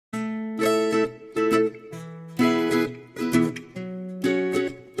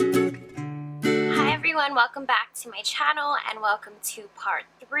everyone, welcome back to my channel and welcome to part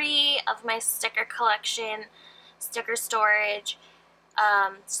 3 of my sticker collection, sticker storage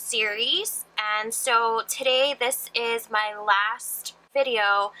series. And so today this is my last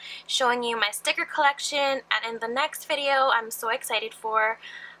video showing you my sticker collection, and in the next video I'm so excited for,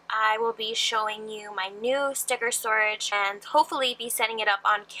 I will be showing you my new sticker storage and hopefully be setting it up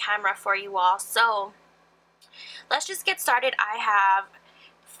on camera for you all. So let's just get started. I have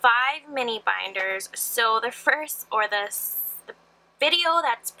 5 mini binders. So the first, or the video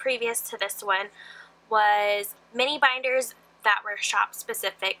that's previous to this one, was mini binders that were shop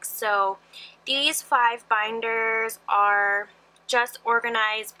specific. So these 5 binders are just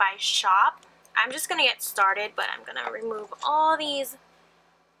organized by shop. I'm just gonna get started, but I'm gonna remove all these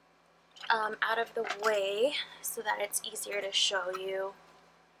out of the way so that it's easier to show you.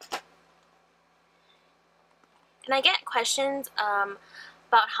 And I get questions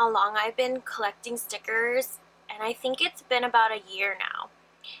about how long I've been collecting stickers, and I think it's been about a year now.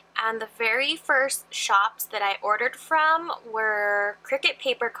 And the very first shops that I ordered from were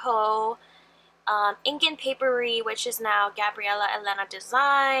Coffee Co, Ink and Paperie, which is now Gabriella Elena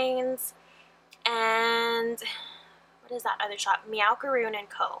Designs, and what is that other shop? Meowcaroon &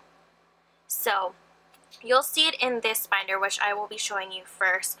 Co. So you'll see it in this binder, which I will be showing you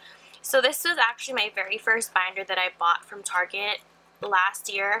first. So this was actually my very first binder that I bought from Target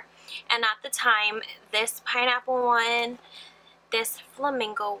last year, and at the time this pineapple one, this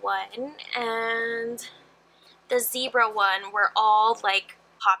flamingo one, and the zebra one were all like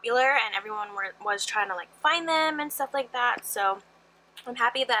popular, and everyone was trying to like find them and stuff like that. So I'm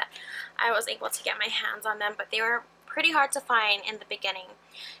happy that I was able to get my hands on them, but they were pretty hard to find in the beginning.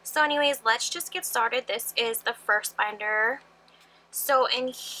 So anyways, let's just get started. This is the first binder. So in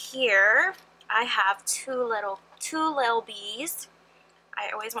here I have two little bees. I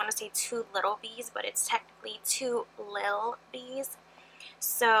always want to say 2 little bees, but it's technically 2 lil bees.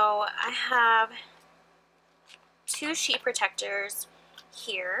 So I have 2 sheet protectors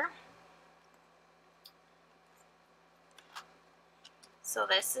here. So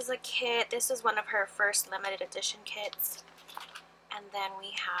this is a kit. This is one of her first limited edition kits. And then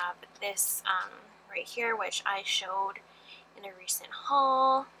we have this right here, which I showed in a recent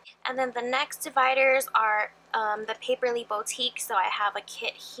haul. And then the next dividers are the Paperie Boutique. So I have a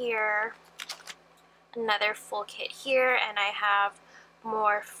kit here, another full kit here, and I have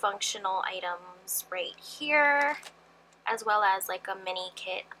more functional items right here, as well as like a mini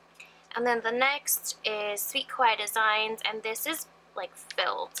kit. And then the next is Sweet Kawaii Designs, and this is like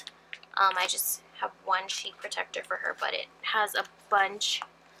filled. I just have 1 sheet protector for her, but it has a bunch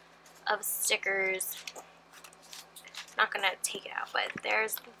of stickers. Not gonna take it out, but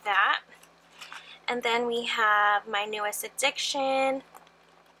there's that. And then we have my newest addiction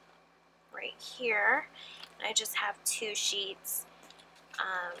right here, and I just have 2 sheets.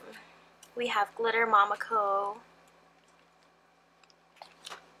 We have Glitter Mama Co,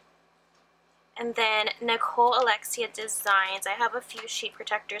 and then Nicole Alexia Designs. I have a few sheet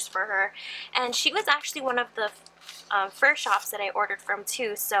protectors for her, and she was actually one of the first shops that I ordered from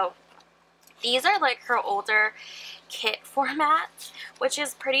too. So these are like her older kit format, which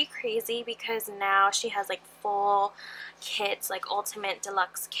is pretty crazy because now she has like full kits, like ultimate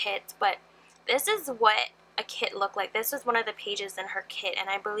deluxe kits. But this is what a kit looked like. This was one of the pages in her kit, and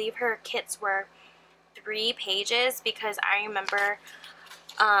I believe her kits were 3 pages because I remember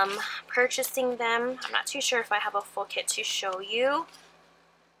purchasing them. I'm not too sure if I have a full kit to show you,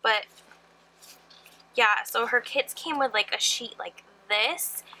 but yeah, so her kits came with like a sheet like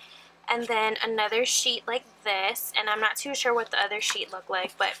this, and then another sheet like this, and I'm not too sure what the other sheet looked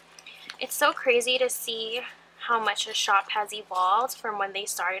like, but it's so crazy to see how much a shop has evolved from when they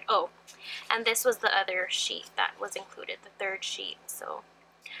started. Oh, and this was the other sheet that was included, the 3rd sheet. So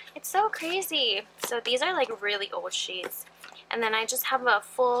it's so crazy. So these are like really old sheets, and then I just have a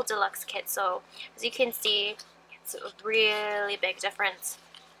full deluxe kit. So as you can see, it's a really big difference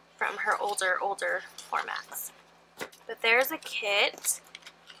from her older formats. But there's a kit.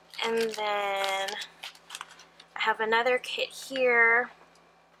 And then I have another kit here,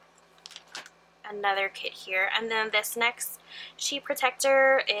 another kit here, and then this next sheet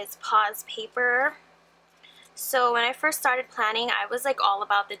protector is Pause Paper. So when I first started planning, I was like all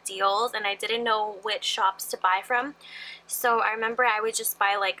about the deals, and I didn't know which shops to buy from. So I remember I would just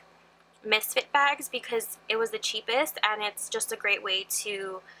buy like Misfit bags because it was the cheapest, and it's just a great way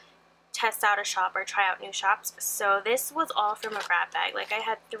to test out a shop or try out new shops. So this was all from a grab bag. Like I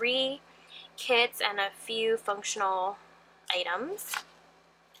had 3 kits and a few functional items.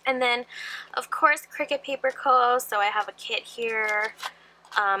 And then of course Coffee Co, so I have a kit here,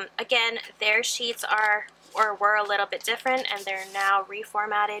 Again, their sheets are or were a little bit different and they're now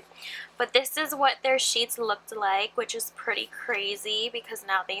reformatted, but this is what their sheets looked like, which is pretty crazy because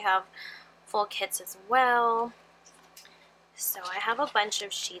now they have full kits as well. So I have a bunch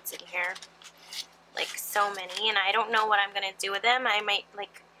of sheets in here, like so many, and I don't know what I'm gonna do with them. I might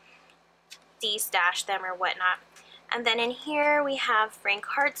like de-stash them or whatnot. And then in here we have Frank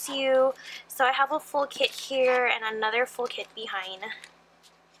Hearts You. So I have a full kit here and another full kit behind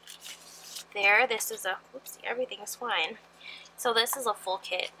there. This is a, whoopsie, everything's fine. So this is a full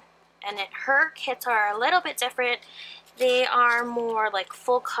kit, and her kits are a little bit different. They are more like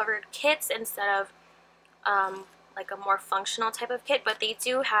full covered kits instead of like a more functional type of kit, but they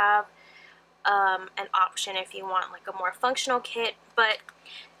do have an option if you want like a more functional kit. But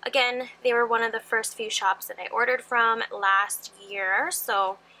again, they were one of the first few shops that I ordered from last year.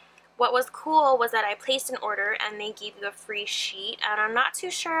 So what was cool was that I placed an order and they gave you a free sheet, and I'm not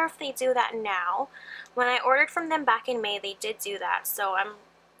too sure if they do that now. When I ordered from them back in May, they did do that, so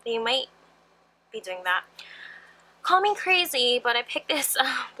they might be doing that. Call me crazy, but I picked this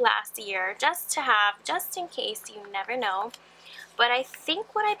up last year just to have, just in case, you never know. But I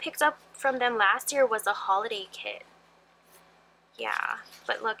think what I picked up from them last year was a holiday kit. Yeah,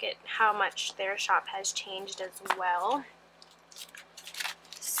 but look at how much their shop has changed as well.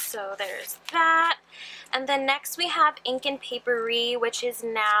 So there's that. And then next we have Ink and Paperie, which is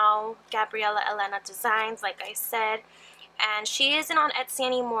now Gabriella Elena Designs, like I said. And she isn't on Etsy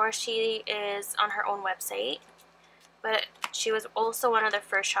anymore. She is on her own website. But she was also one of the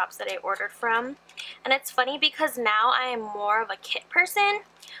first shops that I ordered from. And it's funny because now I am more of a kit person,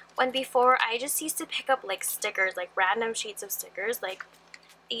 when before I just used to pick up like stickers, like random sheets of stickers. Like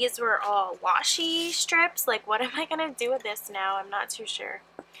these were all washi strips. Like what am I gonna do with this now? I'm not too sure.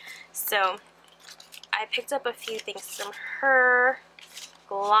 So I picked up a few things from her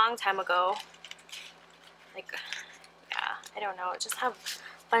a long time ago. Like, yeah, I don't know, just have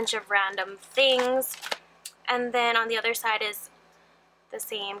a bunch of random things. And then on the other side is the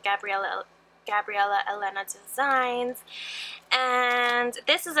same Gabriella Elena Designs. And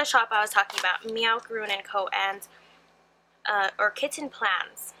this is a shop I was talking about, Xo.Cuteplans Co. and or Kitten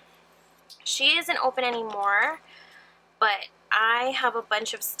Plans. She isn't open anymore, but I have a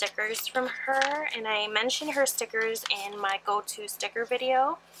bunch of stickers from her, and I mentioned her stickers in my go-to sticker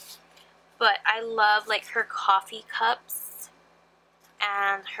video. But I love like her coffee cups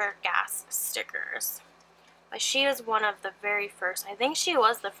and her gas stickers. But she was one of the very first. I think she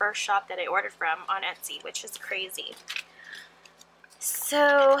was the first shop that I ordered from on Etsy, which is crazy.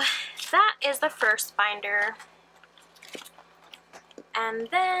 So that is the first binder. And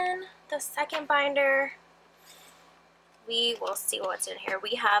then the second binder, we will see what's in here.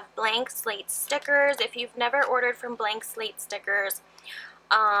 We have blank slate stickers. If you've never ordered from Blank Slate Stickers,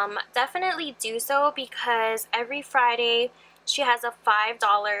 definitely do so, because every Friday she has a $5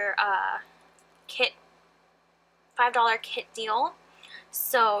 kit deal.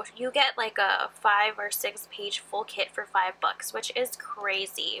 So you get like a 5 or 6 page full kit for $5, which is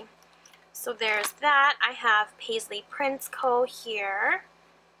crazy. So there's that. I have Paisley Prints Co. here.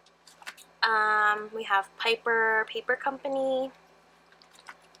 We have Piper Paper Company,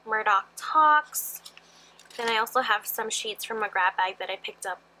 Murdoch Talks. Then I also have some sheets from a grab bag that I picked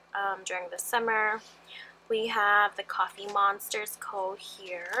up during the summer. We have the Coffee Monsterz Co.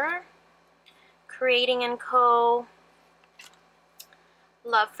 here, Creating & Co.,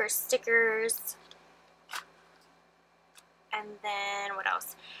 Love for Stickers, and then what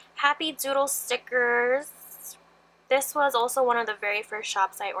else? Happy Doodle Stickers. This was also one of the very first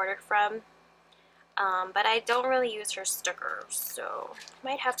shops I ordered from, but I don't really use her stickers, so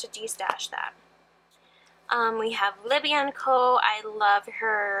might have to de-stash that. We have Libby & Co. I love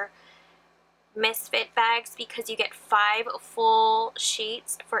her Misfit bags because you get 5 full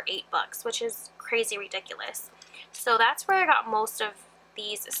sheets for $8, which is crazy ridiculous. So that's where I got most of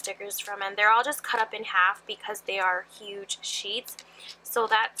these stickers from, and they're all just cut up in half because they are huge sheets. So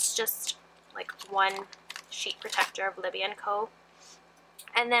that's just like one sheet protector of Libby & Co.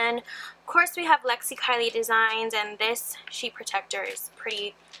 And then of course we have Lexi Kylie Designs, and this sheet protector is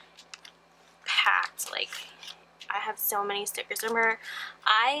pretty packed. Like, I have so many stickers from her.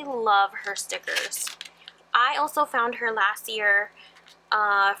 I love her stickers. I also found her last year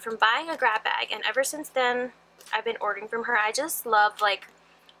from buying a grab bag, and ever since then I've been ordering from her. I just love, like,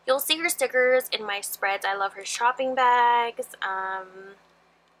 you'll see her stickers in my spreads. I love her shopping bags,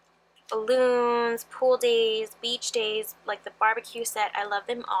 balloons, pool days, beach days, like the barbecue set. I love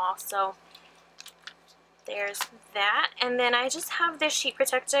them all. So there's that. And then I just have this sheet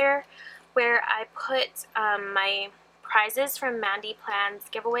protector where I put my prizes from Mandy Plans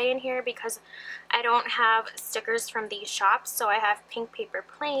giveaway in here because I don't have stickers from these shops. So I have Pink Paper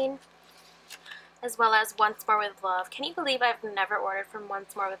Plain as well as Once More with Love. Can you believe I've never ordered from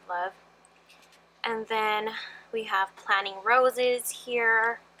Once More with Love? And then we have Planning Roses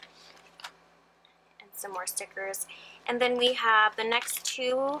here and some more stickers. And then we have the next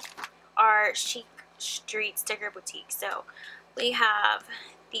two are Chic Street Sticker Boutique. So we have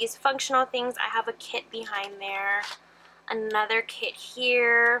these functional things. I have a kit behind there, another kit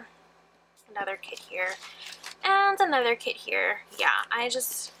here, another kit here, and another kit here. Yeah,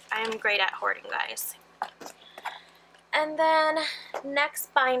 I'm great at hoarding, guys. And then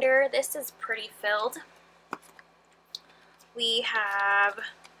next binder, this is pretty filled. We have,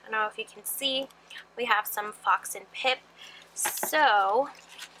 I don't know if you can see, we have some Fox and Pip. So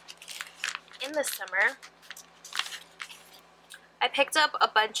in the summer, I picked up a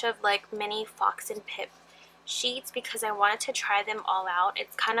bunch of like mini Fox and Pip sheets because I wanted to try them all out.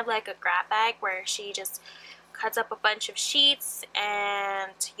 It's kind of like a grab bag where she just cuts up a bunch of sheets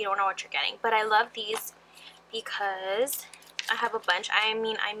and you don't know what you're getting. But I love these because I have a bunch. I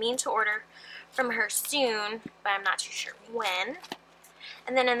mean to order from her soon, but I'm not too sure when.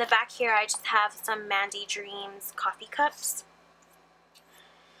 And then in the back here, I just have some Mandy Dreams coffee cups.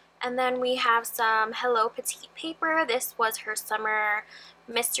 And then we have some Hello Petite paper. This was her summer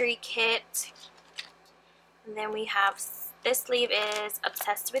mystery kit. And then we have, this sleeve is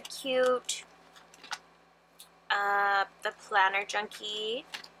Obsessed with Cute, the Planner Junkie,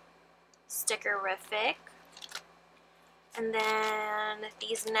 Stickerific. And then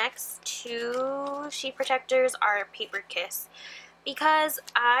these next two sheet protectors are Paper Kiss. Because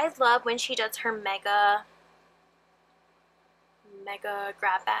I love when she does her mega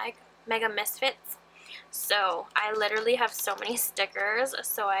grab bag, mega misfits. So I literally have so many stickers.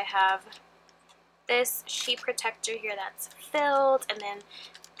 So I have this sheet protector here that's filled, and then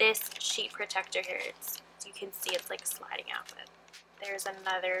this sheet protector here. It's, as you can see, it's like sliding out, but there's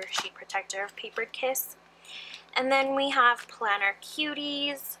another sheet protector of Paper Kiss. And then we have Planner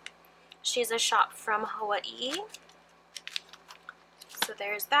Cuties. She's a shop from Hawaii. So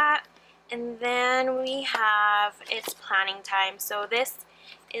there's that. And then we have It's Planning Time. So this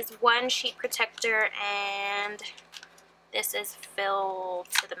is one sheet protector and this is filled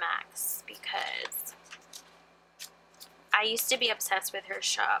to the max because I used to be obsessed with her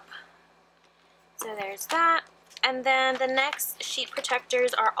shop. So there's that. And then the next sheet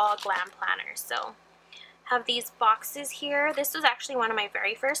protectors are all glam planners. So have these boxes here. This was actually one of my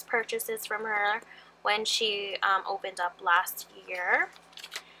very first purchases from her when she opened up last year.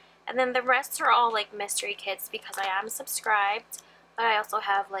 And then the rest are all like mystery kits because I am subscribed, but I also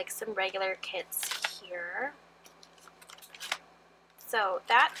have like some regular kits here. So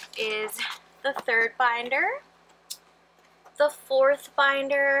that is the third binder. The fourth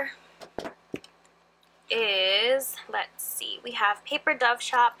binder is, let's see, we have Paper Dove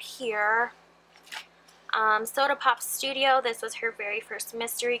Shop here. Soda Pop Studio, this was her very first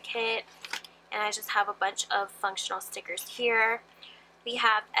mystery kit, and I just have a bunch of functional stickers here. We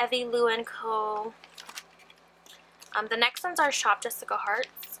have Halupa Co. The next ones are Shop Jessica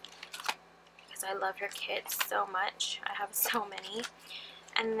Hearts because I love her kits so much. I have so many.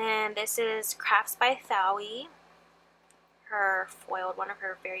 And then this is Crafts by Thaui, her foiled, one of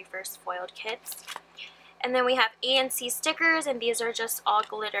her very first foiled kits. And then we have A&C stickers, and these are just all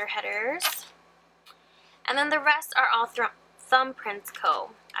glitter headers. And then the rest are all Thumbprints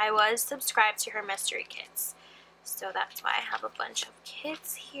Co. I was subscribed to her mystery kits, so that's why I have a bunch of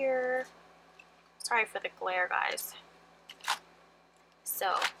kits here. Sorry for the glare, guys.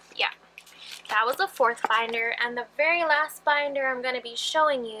 So, yeah. That was the fourth binder, and the very last binder I'm going to be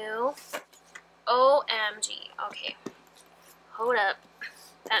showing you. OMG. Okay. Hold up.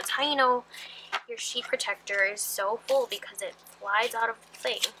 That's how you know your sheet protector is so full, because it flies out of the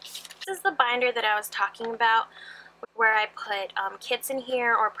thing. This is the binder that I was talking about, where I put kits in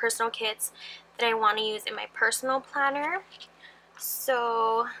here, or personal kits that I want to use in my personal planner.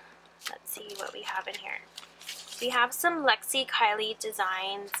 So let's see what we have in here. We have some Lexi Kylie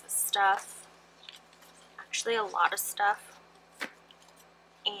Designs stuff, actually a lot of stuff,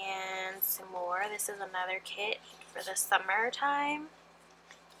 and some more. This is another kit for the summertime.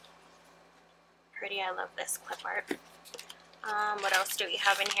 Pretty, I love this clip art. What else do we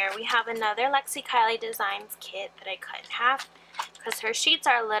have in here? We have another Lexi Kylie Designs kit that I cut in half because her sheets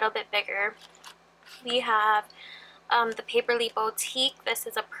are a little bit bigger. We have the Paperie Boutique. This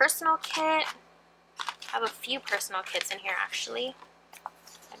is a personal kit. I have a few personal kits in here, actually.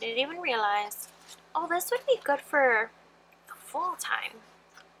 I didn't even realize. Oh, this would be good for the fall time.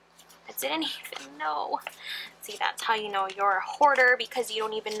 I didn't even know. See, that's how you know you're a hoarder, because you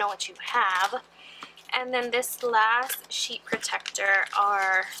don't even know what you have. And then this last sheet protector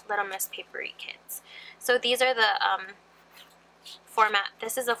are Little Miss Paperie kits. So these are the format.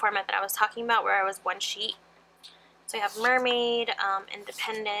 This is the format that I was talking about, where I was one sheet. So you have Mermaid,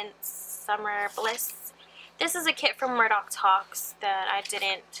 Independence, Summer, Bliss. This is a kit from Murdoch Talks that I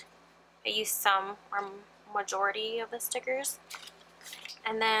used some or majority of the stickers.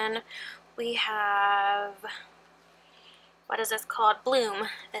 And then we have, what is this called? Bloom.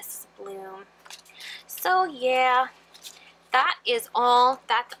 This is Bloom. So yeah, that's all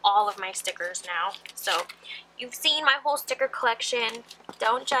of my stickers now. So you've seen my whole sticker collection.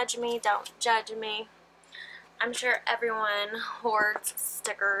 Don't judge me, don't judge me. I'm sure everyone hoards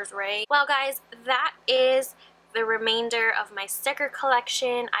stickers, right? Well guys, that is the remainder of my sticker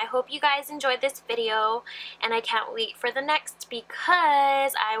collection. I hope you guys enjoyed this video, and I can't wait for the next,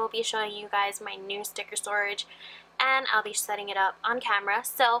 because I will be showing you guys my new sticker storage, and I'll be setting it up on camera.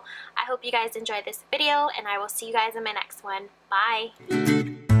 So I hope you guys enjoyed this video, and I will see you guys in my next one.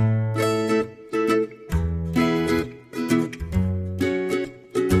 Bye!